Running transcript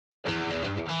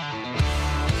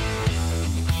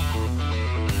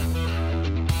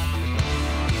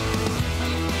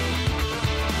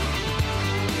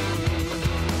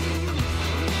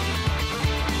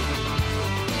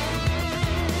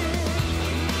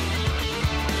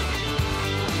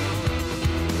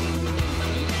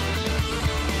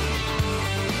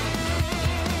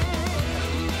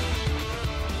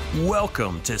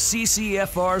Welcome to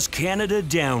CCFR's Canada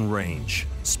Downrange.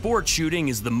 Sport shooting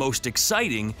is the most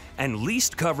exciting and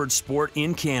least covered sport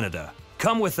in Canada.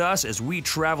 Come with us as we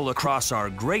travel across our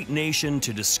great nation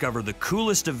to discover the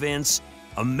coolest events,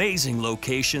 amazing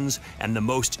locations, and the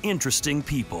most interesting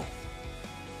people.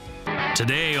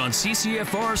 Today on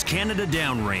CCFR's Canada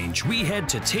Downrange, we head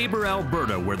to Taber,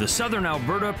 Alberta, where the Southern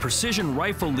Alberta Precision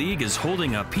Rifle League is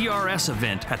holding a PRS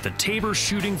event at the Taber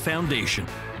Shooting Foundation.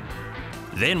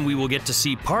 Then we will get to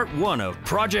see part 1 of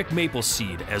Project Maple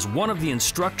Seed as one of the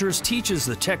instructors teaches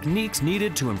the techniques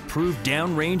needed to improve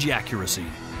downrange accuracy.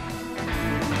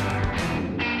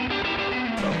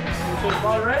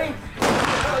 Ready?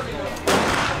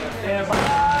 And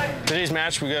bye. Today's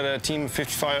match, we got a team of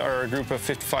 55, or a group of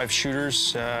 55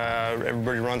 shooters.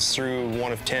 Everybody runs through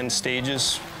one of 10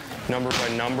 stages, number by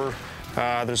number.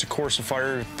 There's a course of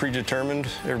fire predetermined.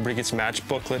 Everybody gets a match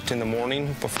booklet in the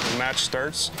morning before the match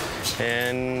starts.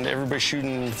 And everybody's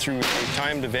shooting through a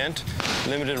timed event,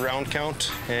 limited round count,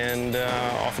 and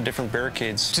off of different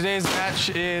barricades. Today's match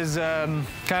is kind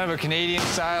of a Canadian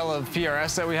style of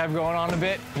PRS that we have going on a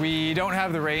bit. We don't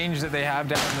have the range that they have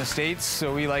down in the States,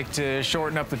 so we like to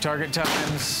shorten up the target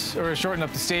times, or shorten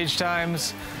up the stage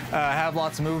times, have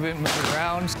lots of movement, moving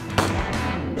around.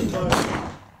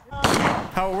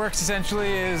 How it works essentially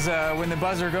is when the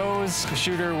buzzer goes, the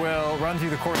shooter will run through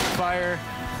the course of fire.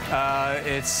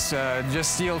 It's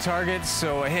just steel targets,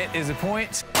 so a hit is a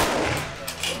point.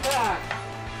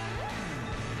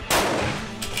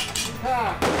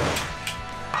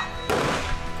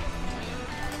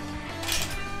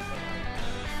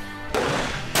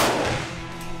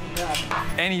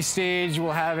 Any stage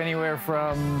will have anywhere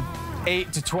from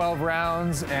 8 to 12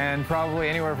 rounds and probably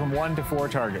anywhere from 1 to 4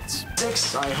 targets.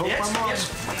 6, I hope I'm on. Yes.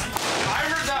 I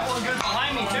heard that one good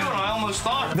behind me too, and I almost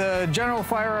thought. The general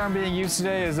firearm being used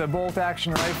today is a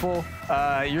bolt-action rifle.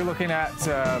 You're looking at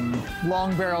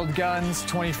long-barreled guns,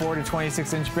 24 to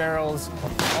 26-inch barrels.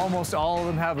 Almost all of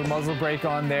them have a muzzle brake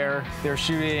on there. They're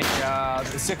shooting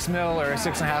 6 mil or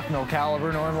 6.5 mil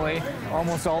caliber normally.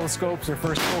 Almost all the scopes are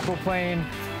first focal plane,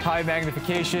 high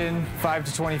magnification, 5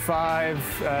 to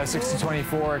 25, 6 to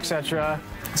 24, etc.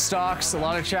 Stocks, a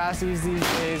lot of chassis these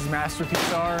days,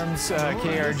 Masterpiece arms,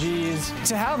 KRGs.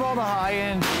 To have all the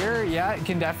high-end gear, yeah, it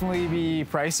can definitely be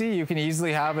pricey. You can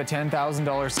easily have a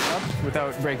 $10,000 setup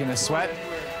without breaking a sweat.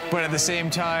 But at the same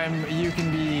time, you can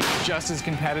be just as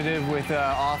competitive with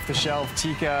off-the-shelf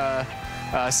Tikka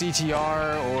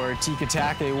CTR or Tikka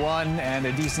TAC A1 and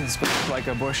a decent scope like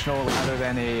a Bushnell rather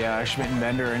than a Schmidt &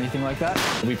 Bender or anything like that.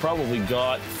 We probably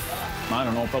got, I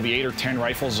don't know, probably 8 or 10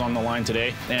 rifles on the line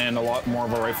today, and a lot more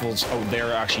of our rifles out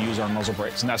there actually use our muzzle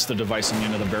brakes, and that's the device on the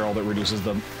end of the barrel that reduces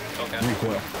the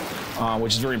recoil,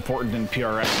 which is very important in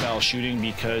PRS style shooting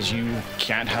because you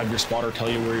can't have your spotter tell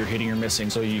you where you're hitting or missing,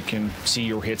 so you can see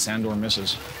your hits and or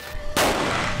misses.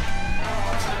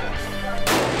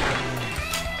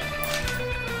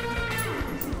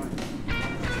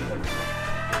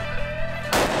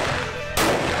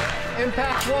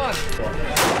 Impact 1.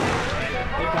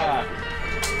 Impact.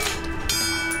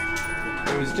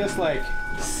 It was just like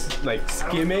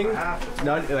skimming.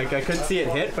 Not like I couldn't see it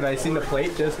hit, but I seen the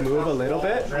plate just move a little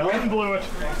bit. Wind blew it.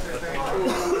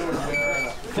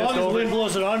 As long as the wind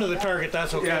blows it onto the target,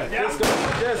 that's okay. Yeah,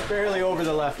 just barely over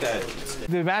the left edge.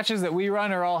 The matches that we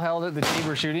run are all held at the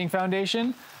Taber Shooting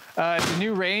Foundation. It's a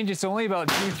new range. It's only about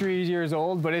 2-3 years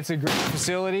old, but it's a great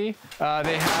facility.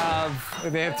 They have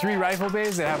 3 rifle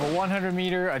bays. They have a 100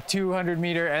 meter, a 200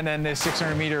 meter, and then this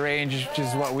 600 meter range, which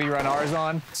is what we run ours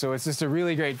on. So it's just a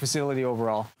really great facility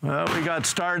overall. Well, we got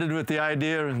started with the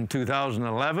idea in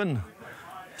 2011.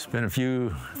 It's been a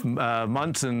few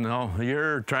months and a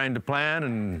year trying to plan,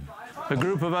 and a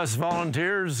group of us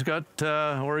volunteers got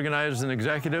organized an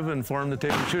executive and formed the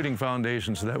Taber Shooting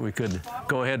Foundation so that we could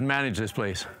go ahead and manage this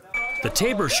place. The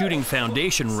Taber Shooting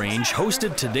Foundation range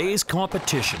hosted today's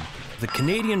competition, the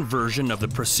Canadian version of the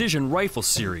Precision Rifle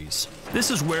Series. This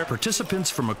is where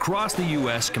participants from across the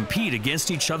U.S. compete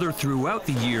against each other throughout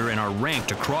the year and are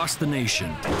ranked across the nation.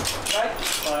 Right?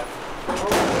 But we're going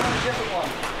to a different one.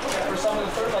 For some of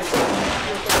the third, like,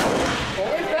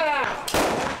 impact!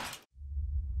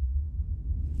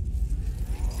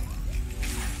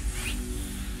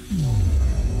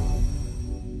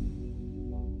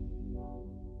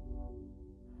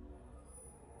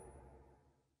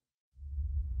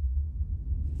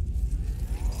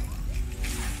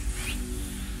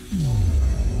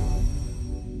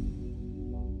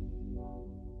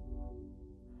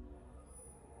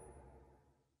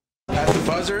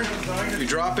 buzzer, you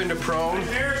drop into prone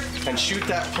and shoot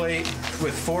that plate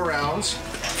with 4 rounds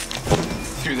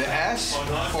through the S,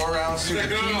 4 rounds through the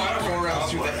P, 4 rounds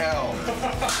through the L.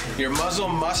 Your muzzle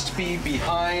must be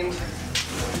behind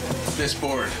this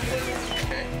board.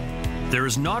 Okay. There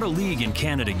is not a league in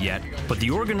Canada yet, but the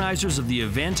organizers of the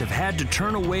event have had to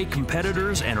turn away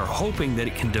competitors and are hoping that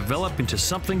it can develop into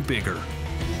something bigger.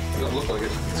 Doesn't look like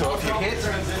it. So if you hit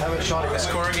this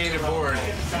corrugated board,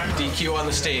 DQ on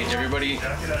the stage. Everybody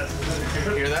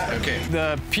hear that? Okay.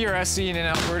 The PRS scene in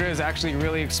Alberta has actually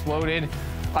really exploded.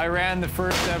 I ran the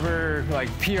first ever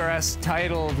PRS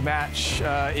titled match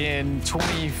in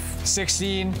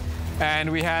 2016,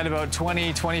 and we had about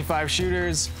 20-25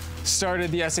 shooters. Started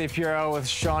the SAPRL with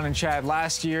Sean and Chad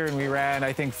last year, and we ran,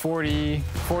 I think,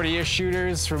 40-ish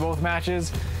shooters for both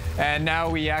matches. And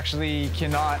now we actually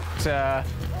cannot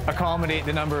accommodate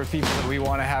the number of people that we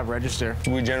want to have register.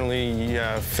 We generally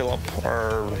fill up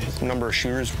our number of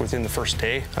shooters within the first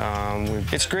day.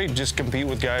 It's great just compete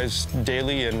with guys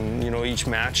daily, and each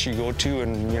match you go to,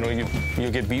 and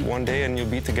you'll get beat one day and you'll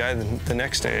beat the guy the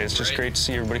next day. It's just great to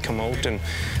see everybody come out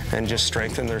and just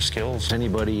strengthen their skills.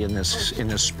 Anybody in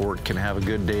this sport can have a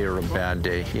good day or a bad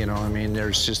day. I mean,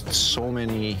 there's just so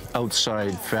many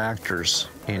outside factors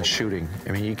in shooting.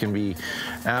 I mean, you can be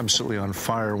absolutely on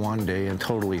fire one day and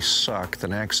totally suck the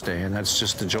next day, and that's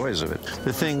just the joys of it.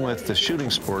 The thing with the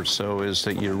shooting sports, though, is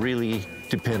that you're really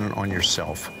dependent on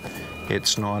yourself.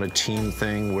 It's not a team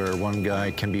thing where one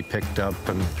guy can be picked up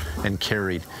and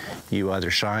carried. You either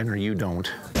shine or you don't.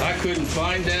 I couldn't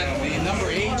find that. The number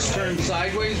 8's turned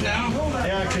sideways now.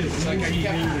 Yeah, because I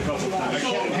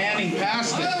kept panning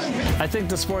past it. I think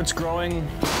the sport's growing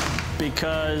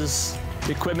because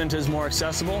the equipment is more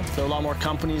accessible. There are a lot more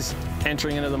companies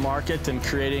entering into the market and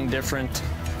creating different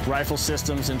rifle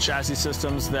systems and chassis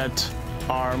systems that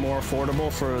are more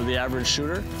affordable for the average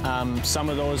shooter. Some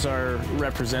of those are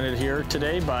represented here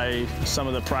today by some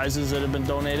of the prizes that have been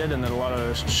donated and that a lot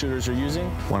of shooters are using.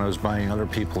 When I was buying other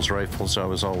people's rifles, I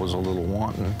was always a little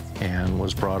wanton and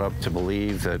was brought up to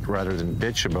believe that rather than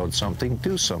bitch about something,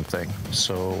 do something.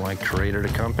 So I created a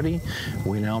company.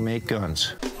 We now make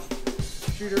guns.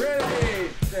 Shooter ready,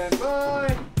 stand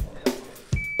by.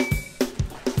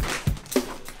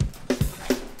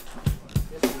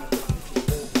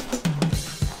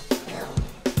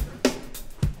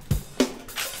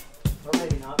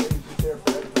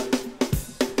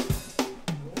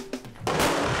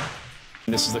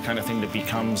 This is the kind of thing that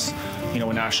becomes,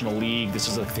 a national league. This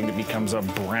is the thing that becomes a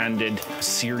branded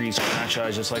series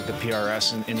franchise, just like the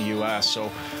PRS in the U.S.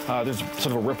 So there's sort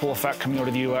of a ripple effect coming out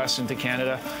of the U.S. into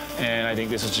Canada, and I think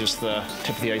this is just the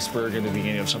tip of the iceberg and the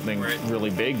beginning of something really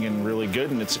big and really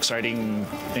good, and it's exciting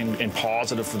and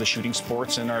positive for the shooting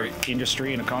sports and our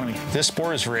industry and economy. This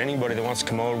sport is for anybody that wants to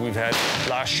come out. We've had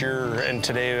last year and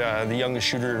today, the youngest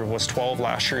shooter was 12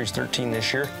 last year. He's 13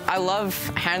 this year. I love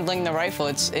handling the rifle.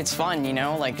 It's fun,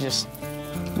 like just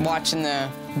watching the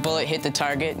bullet hit the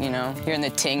target, hearing the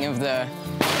ting of the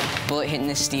bullet hitting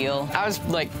the steel. I was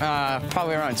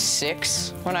probably around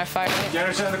 6 when I fired it. You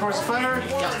understand the course of fire?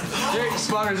 Yeah. Okay,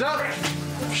 spotters up.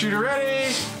 Shooter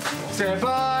ready. Stand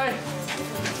by.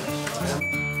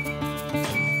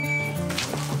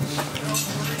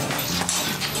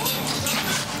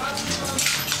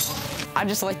 I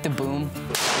just like the boom.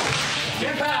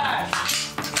 Get back!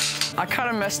 I kind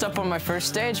of messed up on my first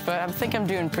stage, but I think I'm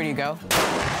doing pretty go.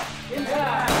 Get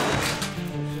back!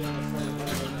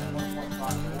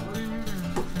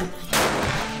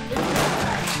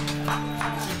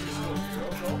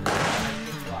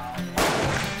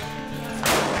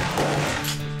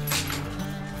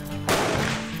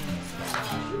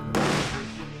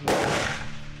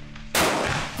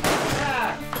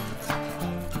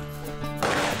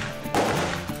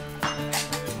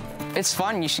 It's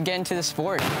fun. You should get into the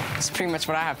sport. That's pretty much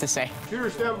what I have to say. Shooter,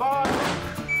 stand by.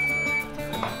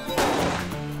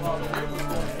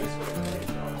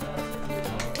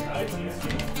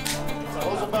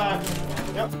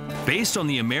 Based on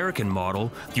the American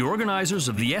model, the organizers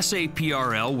of the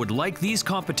SAPRL would like these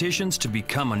competitions to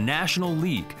become a national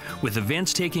league, with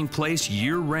events taking place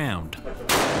year-round.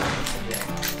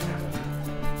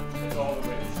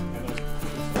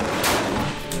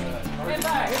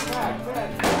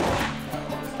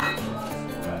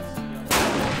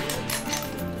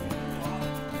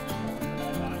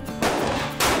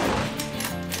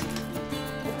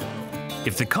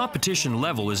 If the competition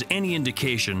level is any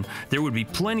indication, there would be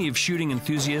plenty of shooting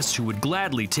enthusiasts who would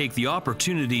gladly take the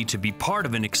opportunity to be part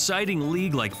of an exciting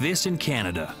league like this in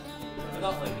Canada.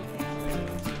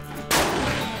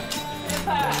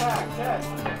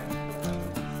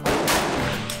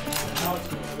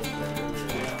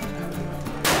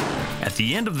 At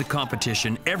the end of the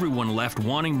competition, everyone left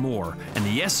wanting more, and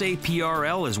the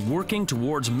SAPRL is working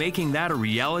towards making that a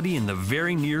reality in the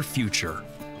very near future.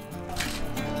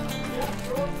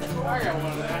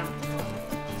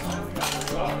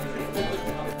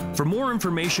 For more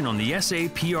information on the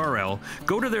SAPRL,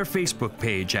 go to their Facebook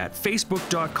page at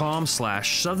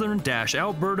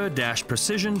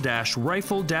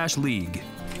facebook.com/southern-alberta-precision-rifle-league.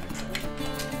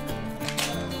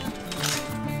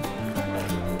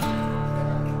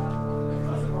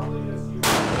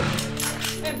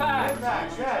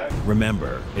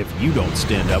 Remember, if you don't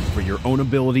stand up for your own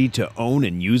ability to own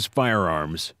and use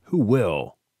firearms, who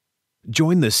will?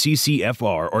 Join the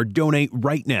CCFR or donate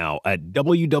right now at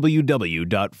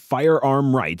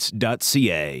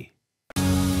www.firearmrights.ca.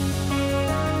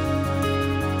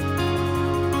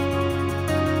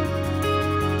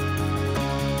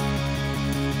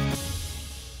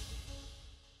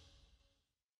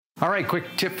 All right,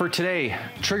 quick tip for today,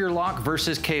 trigger lock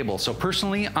versus cable. So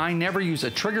personally, I never use a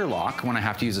trigger lock when I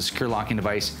have to use a secure locking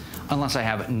device unless I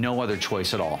have no other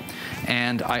choice at all.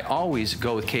 And I always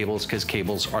go with cables because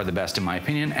cables are the best in my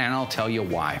opinion, and I'll tell you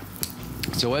why.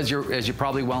 So as you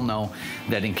probably well know,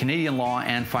 that in Canadian law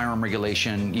and firearm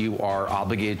regulation, you are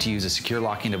obligated to use a secure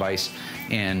locking device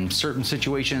in certain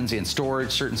situations in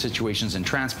storage, certain situations in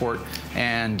transport,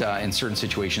 and in certain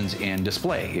situations in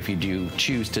display. If you do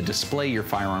choose to display your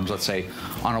firearms, let's say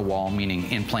on a wall,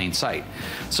 meaning in plain sight.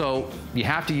 So you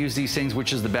have to use these things,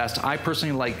 which is the best. I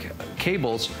personally like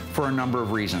cables for a number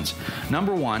of reasons.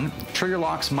 Number one, trigger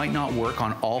locks might not work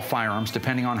on all firearms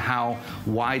depending on how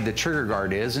wide the trigger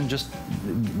guard is and just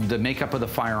the makeup of the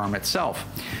firearm itself.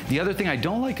 The other thing I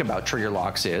don't like about trigger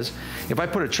locks is if I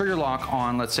put a trigger lock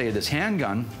on, let's say, this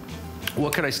handgun,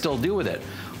 what could I still do with it?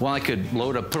 Well, I could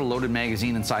put a loaded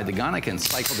magazine inside the gun. I can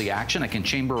cycle the action. I can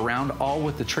chamber around, all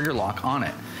with the trigger lock on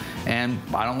it. And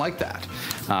I don't like that,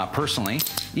 personally.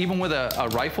 Even with a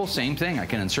rifle, same thing. I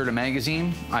can insert a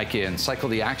magazine. I can cycle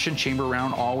the action, chamber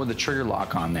around, all with the trigger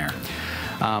lock on there.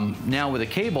 Now with a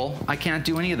cable, I can't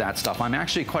do any of that stuff. I'm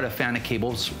actually quite a fan of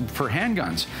cables for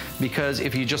handguns because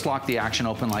if you just lock the action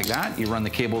open like that, you run the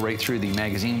cable right through the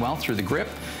magazine well, through the grip,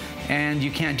 and you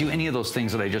can't do any of those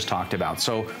things that I just talked about.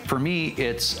 So for me,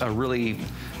 it's a really,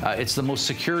 it's the most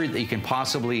secure that you can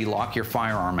possibly lock your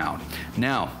firearm out.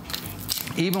 Now,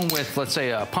 even with, let's say,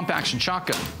 a pump action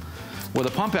shotgun, with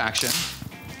a pump action,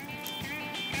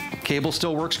 cable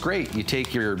still works great. You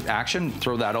take your action,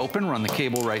 throw that open, run the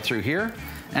cable right through here,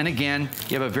 and again,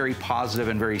 you have a very positive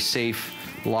and very safe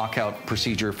lockout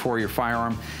procedure for your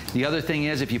firearm. The other thing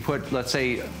is, if you put, let's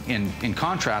say, in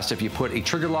contrast, if you put a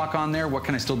trigger lock on there, what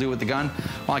can I still do with the gun?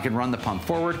 Well, I can run the pump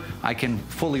forward, I can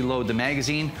fully load the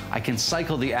magazine, I can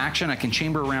cycle the action, I can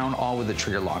chamber around, all with the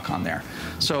trigger lock on there.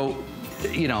 So,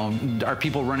 you know, are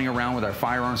people running around with our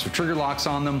firearms with trigger locks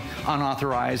on them,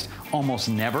 unauthorized? Almost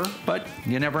never, but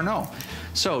you never know.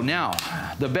 So now,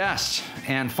 the best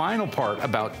and final part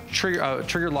about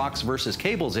trigger locks versus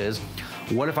cables is,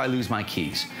 what if I lose my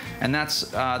keys? And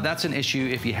that's an issue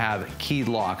if you have keyed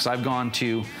locks. I've gone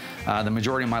to, the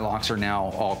majority of my locks are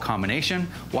now all combination.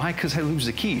 Why? Because I lose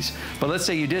the keys. But let's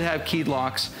say you did have keyed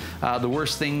locks. The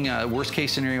worst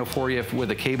case scenario for you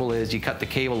with a cable is you cut the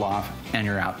cable off and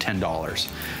you're out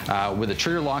 $10. With a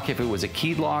trigger lock, if it was a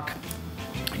keyed lock,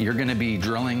 you're going to be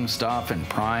drilling stuff and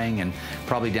prying and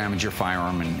probably damage your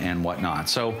firearm and whatnot.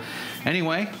 So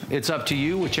anyway, it's up to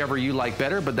you, whichever you like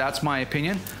better, but that's my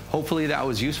opinion. Hopefully that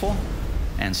was useful,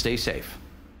 and stay safe.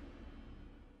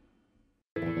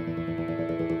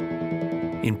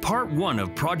 In part 1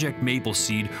 of Project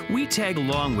Mapleseed, we tag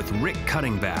along with Rick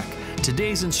Cuttingback,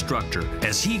 today's instructor,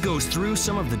 as he goes through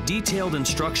some of the detailed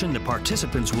instruction the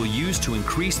participants will use to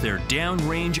increase their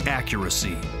downrange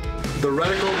accuracy. The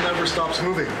reticle never stops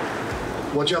moving.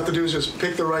 What you have to do is just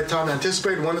pick the right time,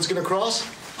 anticipate when it's going to cross,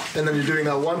 and then you're doing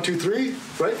that 1, 2, 3,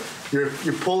 right? You're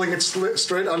pulling it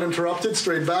straight, uninterrupted,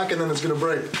 straight back, and then it's going to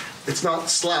break. It's not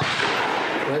slapped,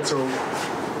 right? So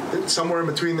it's somewhere in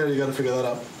between there, you got to figure that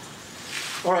out.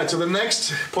 All right, so the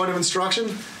next point of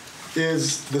instruction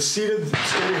is the seated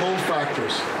steady hold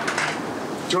factors.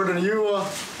 Jordan,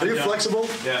 are you flexible?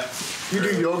 Yeah. You do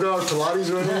yoga or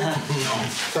Pilates or anything? No.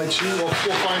 Tai Chi? We'll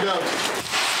find out.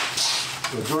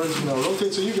 So Jordan's going to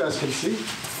rotate so you guys can see.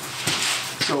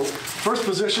 So first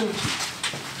position,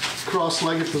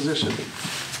 cross-legged position.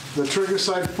 The trigger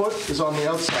side foot is on the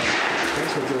outside. Okay,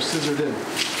 so they're scissored in.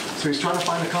 So he's trying to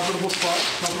find a comfortable spot,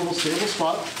 comfortable, stable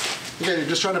spot. Okay, you're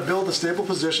just trying to build a stable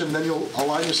position, then you'll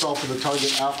align yourself to the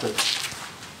target after.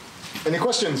 Any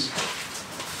questions?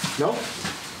 No?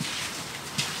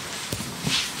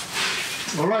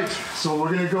 All right, so we're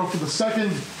going to go for the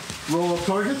second row of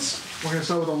targets. We're going to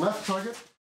start with the left target.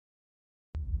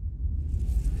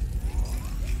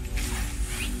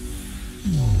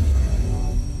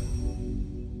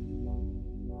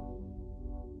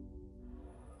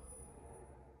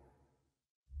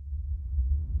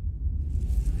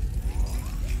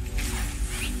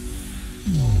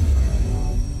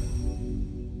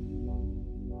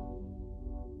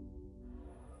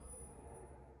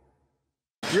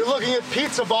 looking at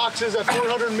pizza boxes at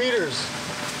 400 meters.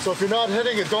 So if you're not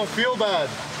hitting it, don't feel bad.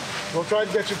 We'll try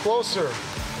to get you closer.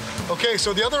 Okay,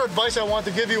 so the other advice I want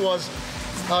to give you was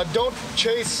don't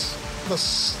chase the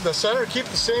center, keep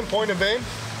the same point of aim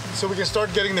so we can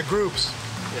start getting the groups.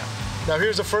 Yeah. Now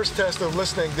here's the first test of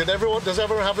listening. Does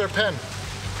everyone have their pen?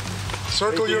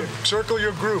 Circle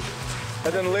your group.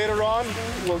 And then later on,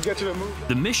 we'll get you to move.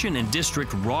 The Mission and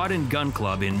District Rod and Gun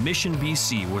Club in Mission,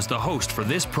 BC was the host for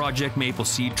this Project Maple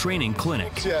Seed training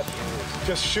clinic. Yeah,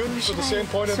 just shooting for the same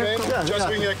point of aim, just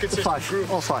being a consistent group.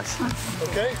 All five.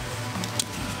 Okay?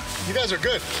 You guys are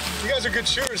good. You guys are good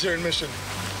shooters here in Mission.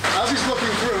 As he's looking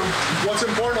through, what's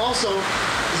important also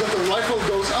is that the rifle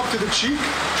goes up to the cheek,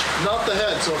 not the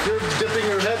head. So if you're dipping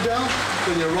your head down,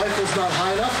 then your rifle's not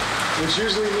high enough, which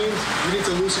usually means you need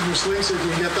to loosen your sling so you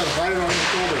can get that higher on your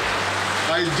shoulder.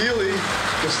 Ideally,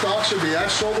 the stock should be at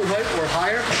shoulder height or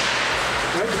higher,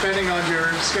 right, depending on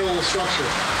your skeletal structure.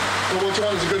 But what you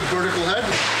want is a good vertical head,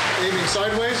 aiming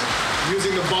sideways,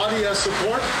 using the body as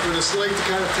support with a sling to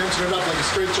kind of tension it up like a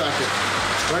straitjacket,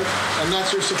 right? And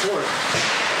that's your support.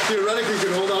 Theoretically, you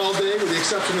can hold that all day with the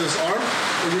exception of this arm,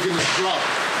 or you can just drop.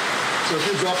 So if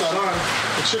you drop that arm,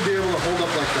 it should be able to hold up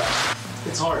like that.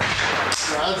 It's hard.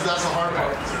 Yeah, that's the hard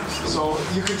part. So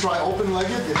you can try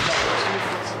open-legged if that.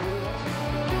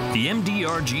 The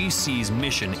MDRGC's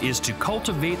mission is to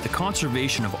cultivate the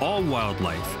conservation of all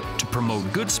wildlife, to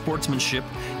promote good sportsmanship,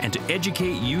 and to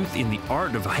educate youth in the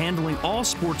art of handling all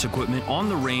sports equipment on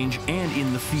the range and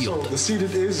in the field. So the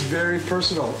seated is very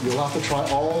personal. You'll have to try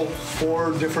all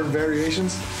 4 different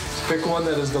variations. Pick one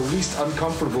that is the least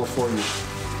uncomfortable for you.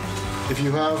 If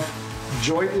you have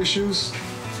joint issues,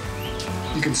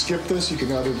 you can skip this. You can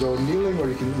either go kneeling or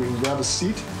we can grab a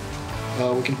seat.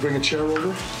 We can bring a chair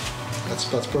over.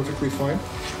 That's perfectly fine.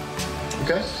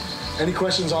 Okay? Any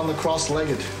questions on the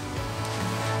cross-legged?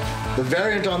 The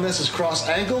variant on this is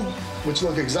cross-ankle, which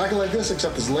look exactly like this,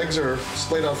 except his legs are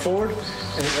splayed out forward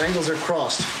and his ankles are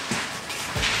crossed.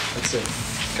 That's it.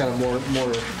 Kind of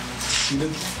more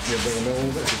seated. You bring them in a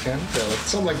little bit if you can. Yeah,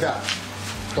 something like that.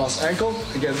 Cross-ankle.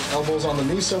 Again, elbows on the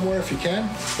knee somewhere if you can.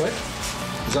 Right?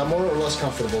 Is that more or less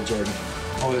comfortable, Jordan?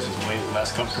 Oh, this is way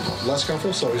less comfortable. Less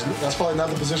comfortable? So that's probably not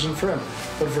the position for him.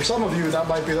 But for some of you, that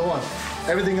might be the one.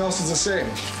 Everything else is the same.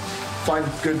 Find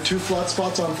good 2 flat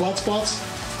spots on flat spots.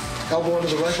 Elbow under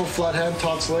the rifle, flat hand,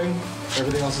 taut sling.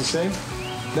 Everything else is the same.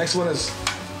 Next one is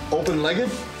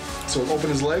open-legged. So open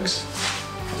his legs.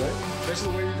 Right?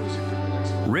 Basically the way you do is you put your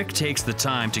legs. Rick takes the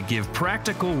time to give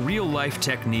practical, real-life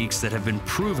techniques that have been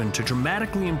proven to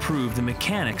dramatically improve the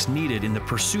mechanics needed in the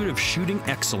pursuit of shooting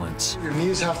excellence. Your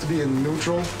knees have to be in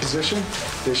neutral position.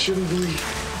 They shouldn't be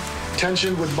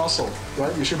tensioned with muscle,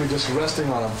 right? You should be just resting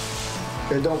on them.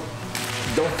 Okay, don't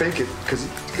fake it, because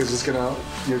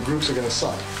your groups are gonna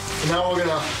suck. Now we're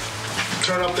gonna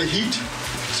turn up the heat.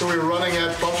 So we're running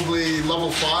at probably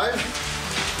level 5.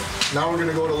 Now we're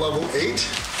gonna go to level 8.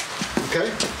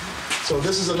 Okay. So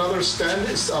this is another a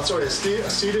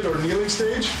seated or kneeling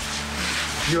stage.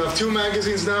 You have 2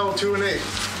 magazines now, 2 and 8.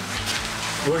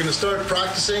 We're gonna start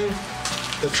practicing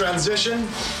the transition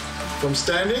from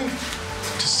standing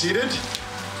to seated,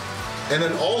 and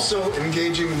then also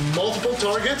engaging multiple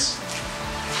targets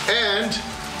and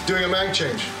doing a mag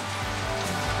change.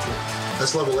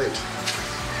 That's level 8.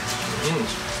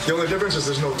 The only difference is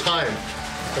there's no time.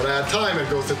 When I add time, it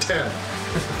goes to 10.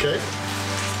 Okay?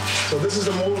 So this is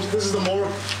the more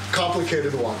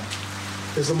complicated one.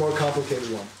 This is the more complicated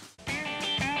one.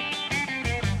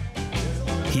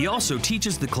 He also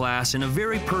teaches the class in a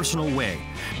very personal way,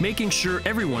 making sure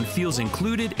everyone feels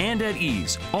included and at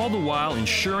ease, all the while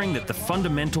ensuring that the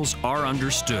fundamentals are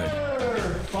understood.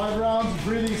 5 rounds,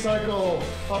 breathing cycle,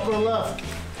 upper left.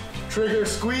 Trigger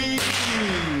squeeze.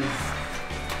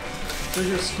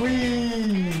 Trigger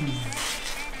squeeze.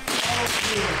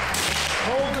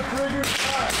 Hold the trigger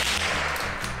tight.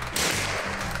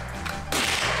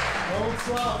 Don't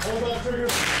stop. Hold that trigger.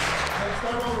 Let's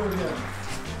start over again.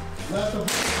 Let the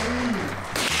breathe.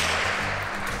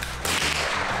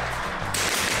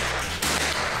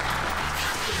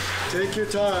 Take your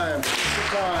time. Take your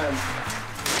time.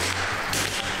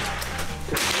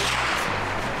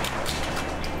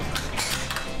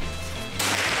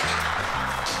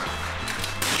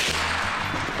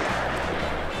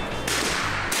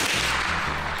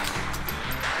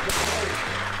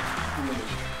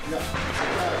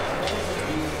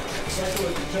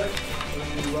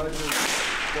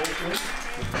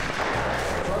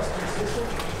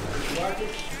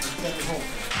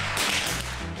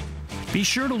 Be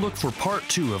sure to look for part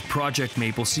 2 of Project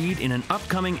Maple Seed in an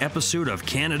upcoming episode of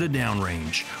Canada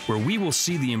Downrange, where we will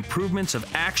see the improvements of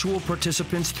actual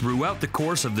participants throughout the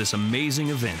course of this amazing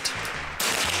event.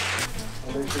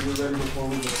 I'll make sure you're ready before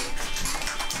we go.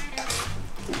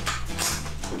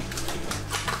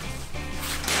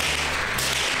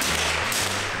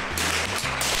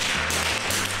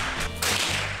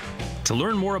 To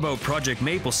learn more about Project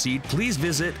Maple Seed, please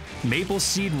visit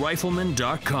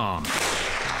mapleseedrifleman.com.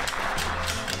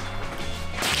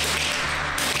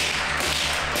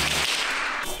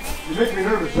 You make me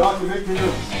nervous, Doc. You make me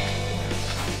nervous.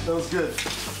 That was good.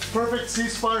 Perfect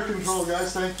ceasefire control,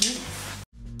 guys. Thank you.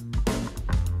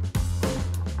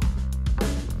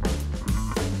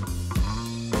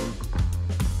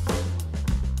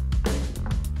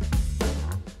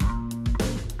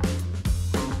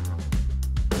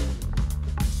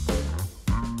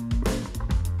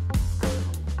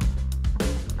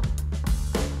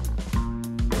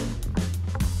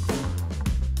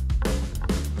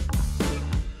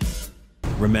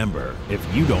 Remember, if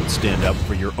you don't stand up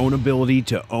for your own ability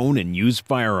to own and use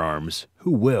firearms,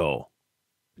 who will?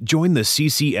 Join the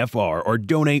CCFR or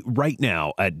donate right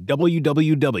now at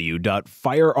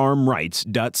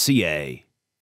www.firearmrights.ca.